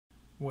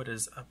What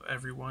is up,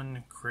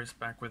 everyone? Chris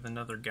back with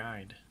another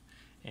guide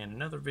and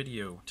another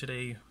video.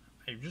 Today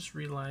I just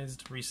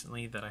realized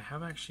recently that I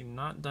have actually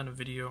not done a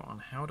video on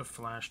how to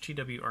flash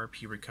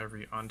TWRP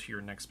recovery onto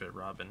your Nextbit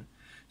Robin.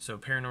 So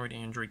Paranoid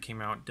Android came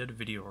out, did a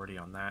video already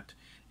on that,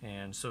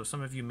 and so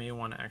some of you may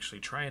want to actually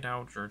try it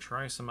out or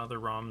try some other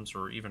ROMs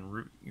or even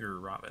root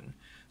your Robin.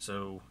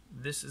 So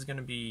this is going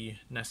to be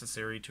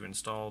necessary to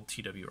install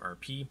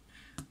TWRP,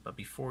 but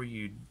before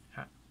we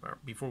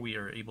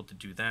are able to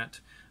do that,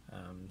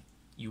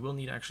 you will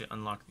need to actually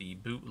unlock the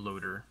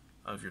bootloader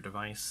of your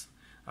device.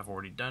 I've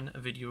already done a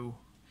video.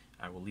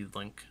 I will leave a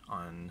link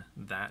on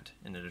that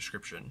in the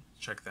description.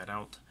 Check that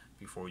out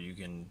before you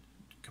can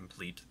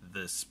complete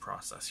this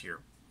process here.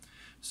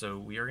 So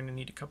we are going to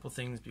need a couple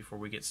things before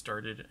we get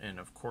started, and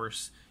of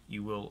course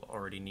you will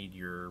already need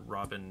your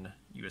Robin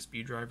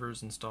USB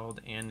drivers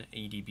installed and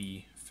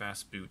Adb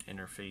Fastboot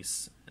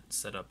interface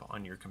set up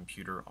on your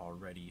computer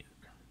already.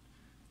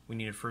 We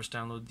need to first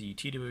download the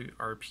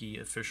TWRP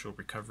official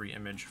recovery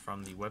image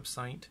from the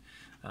website,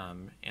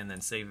 and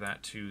then save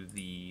that to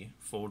the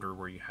folder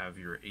where you have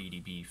your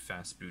Adb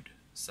Fastboot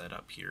set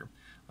up here.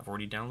 I've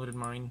already downloaded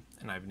mine,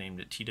 and I've named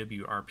it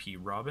TWRP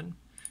Robin,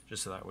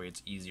 just so that way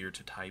it's easier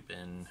to type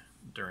in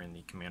during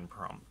the command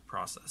prompt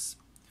process.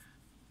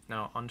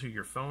 Now onto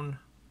your phone,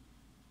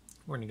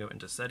 we're going to go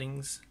into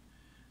Settings,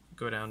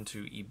 go down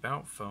to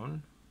About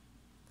Phone,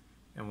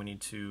 and we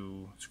need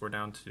to scroll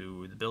down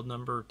to the build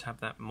number, tap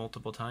that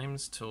multiple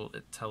times till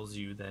it tells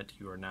you that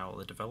you are now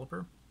a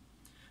developer.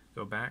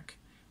 Go back,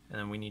 and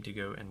then we need to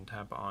go and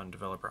tap on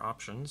Developer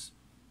Options.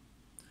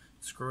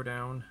 Scroll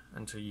down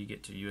until you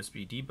get to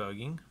USB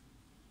debugging,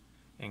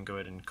 and go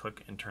ahead and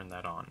click and turn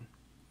that on.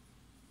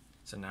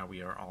 So now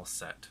we are all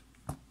set.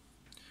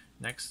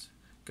 Next,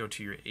 go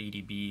to your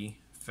Adb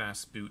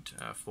Fastboot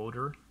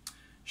folder,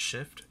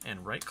 shift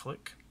and right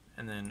click,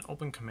 and then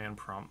open command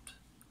prompt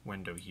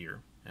window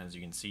here. As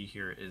you can see,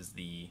 here is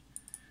the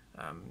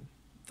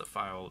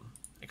file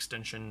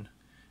extension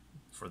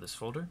for this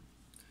folder.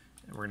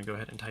 And we're going to go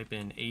ahead and type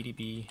in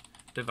Adb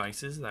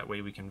devices. That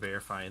way we can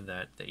verify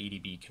that the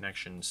Adb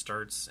connection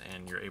starts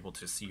and you're able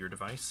to see your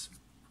device.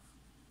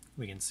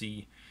 We can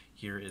see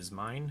here is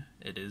mine.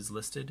 It is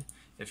listed.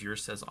 If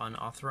yours says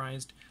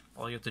unauthorized,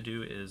 all you have to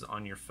do is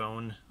on your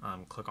phone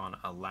click on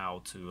allow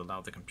to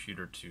allow the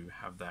computer to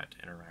have that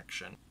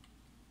interaction.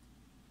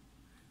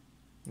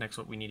 Next,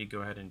 what we need to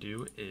go ahead and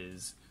do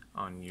is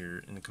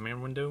in the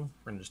command window,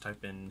 we're going to just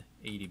type in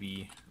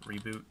Adb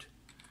Reboot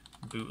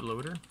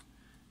Bootloader.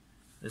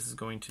 This is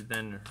going to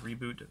then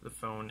reboot the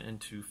phone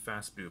into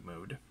Fastboot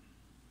mode.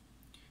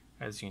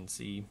 As you can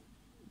see,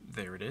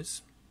 there it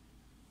is.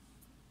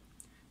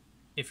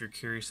 If you're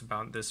curious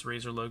about this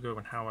Razer logo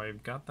and how I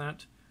got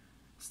that,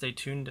 stay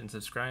tuned and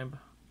subscribe.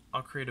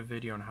 I'll create a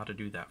video on how to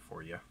do that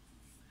for you.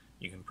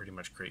 You can pretty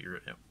much create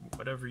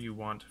whatever you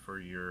want for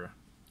your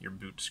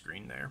boot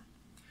screen there.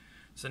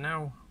 So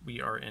now we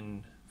are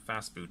in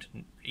Fastboot.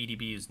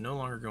 Adb is no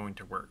longer going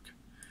to work.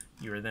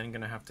 You are then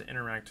going to have to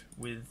interact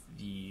with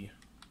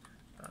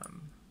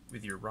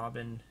your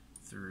Robin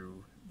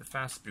through the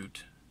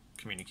Fastboot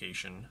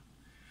communication.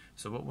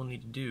 So what we'll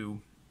need to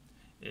do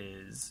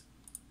is,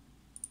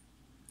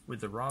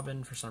 with the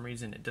Robin, for some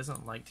reason it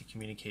doesn't like to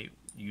communicate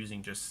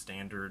using just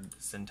standard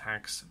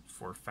syntax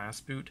for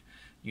Fastboot.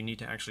 You need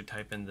to actually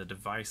type in the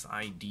device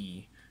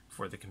ID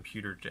for the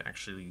computer to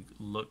actually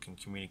look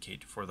and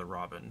communicate for the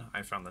Robin.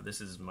 I found that this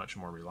is much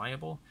more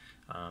reliable.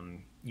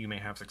 You may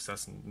have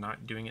success in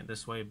not doing it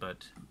this way,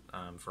 but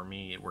for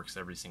me it works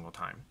every single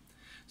time.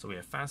 So we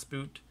have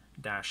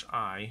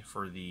Fastboot-I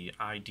for the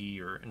ID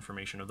or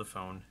information of the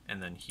phone,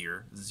 and then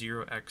here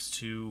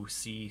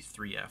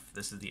 0x2C3F.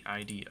 This is the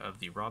ID of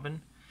the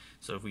Robin.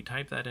 So if we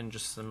type that in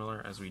just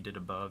similar as we did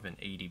above in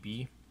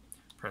Adb,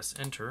 press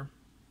enter,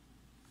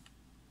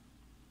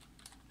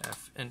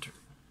 F enter.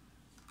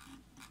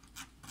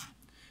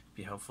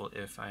 Be helpful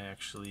if I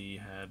actually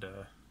had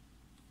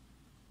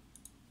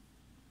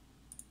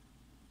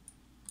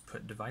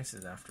put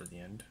devices after the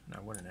end,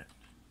 now wouldn't it?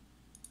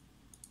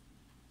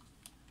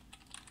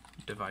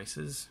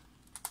 Devices,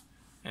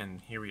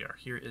 and here we are.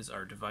 Here is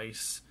our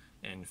device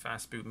in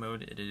Fastboot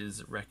mode. It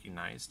is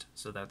recognized,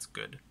 so that's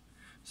good.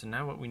 So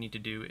now what we need to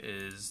do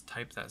is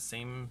type that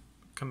same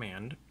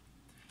command,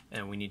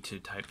 and we need to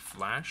type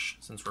flash,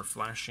 since we're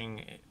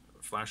flashing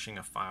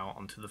a file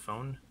onto the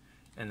phone,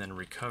 and then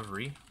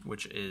recovery,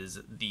 which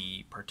is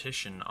the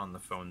partition on the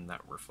phone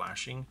that we're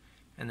flashing,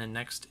 and then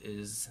next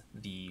is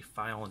the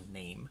file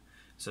name.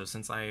 So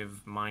since I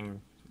have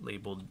mine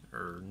labeled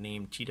or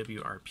named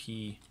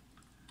TWRP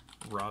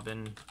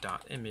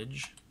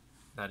robin.img,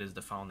 that is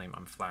the file name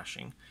I'm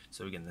flashing.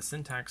 So again, the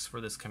syntax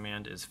for this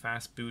command is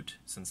fastboot,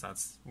 since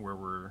that's where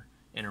we're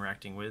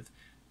interacting with,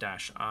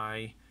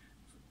 -I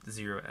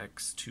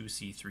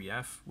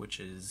 0x2C3F,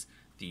 which is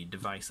the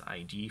device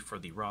ID for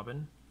the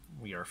Robin.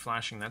 We are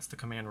flashing, that's the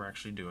command we're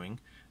actually doing.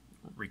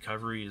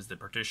 Recovery is the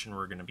partition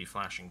we're going to be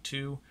flashing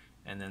to,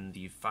 and then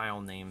the file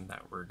name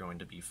that we're going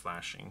to be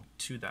flashing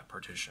to that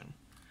partition.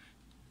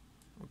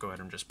 We'll go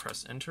ahead and just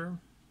press enter,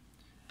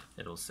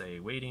 it'll say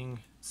waiting,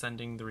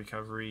 sending the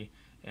recovery,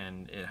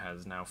 and it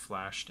has now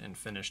flashed and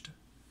finished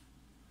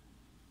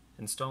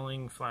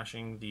installing,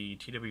 flashing the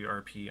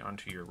TWRP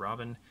onto your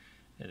Robin.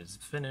 It is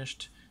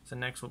finished. So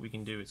next what we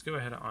can do is go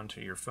ahead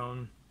onto your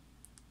phone,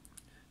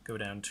 go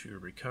down to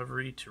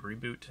recovery to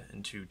reboot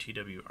into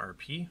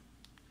TWRP,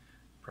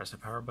 press the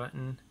power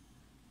button.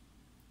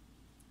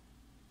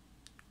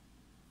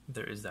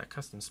 There is that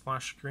custom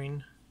splash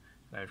screen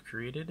that I've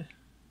created.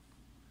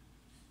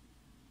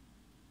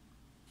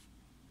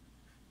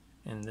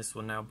 And this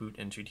will now boot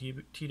into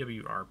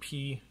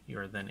TWRP. You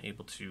are then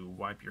able to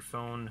wipe your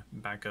phone,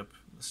 back up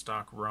the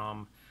stock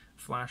ROM,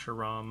 flash a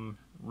ROM,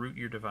 root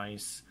your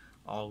device,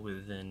 all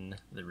within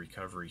the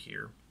recovery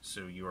here.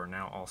 So you are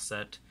now all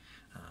set.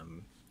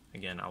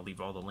 Again, I'll leave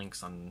all the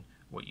links on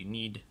what you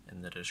need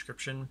in the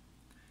description.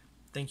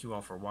 Thank you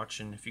all for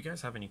watching. If you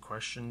guys have any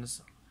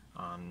questions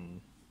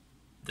on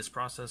this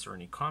process or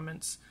any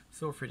comments,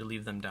 feel free to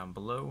leave them down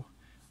below.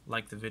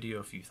 Like the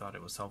video if you thought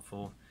it was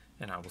helpful,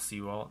 and I will see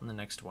you all in the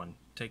next one.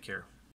 Take care.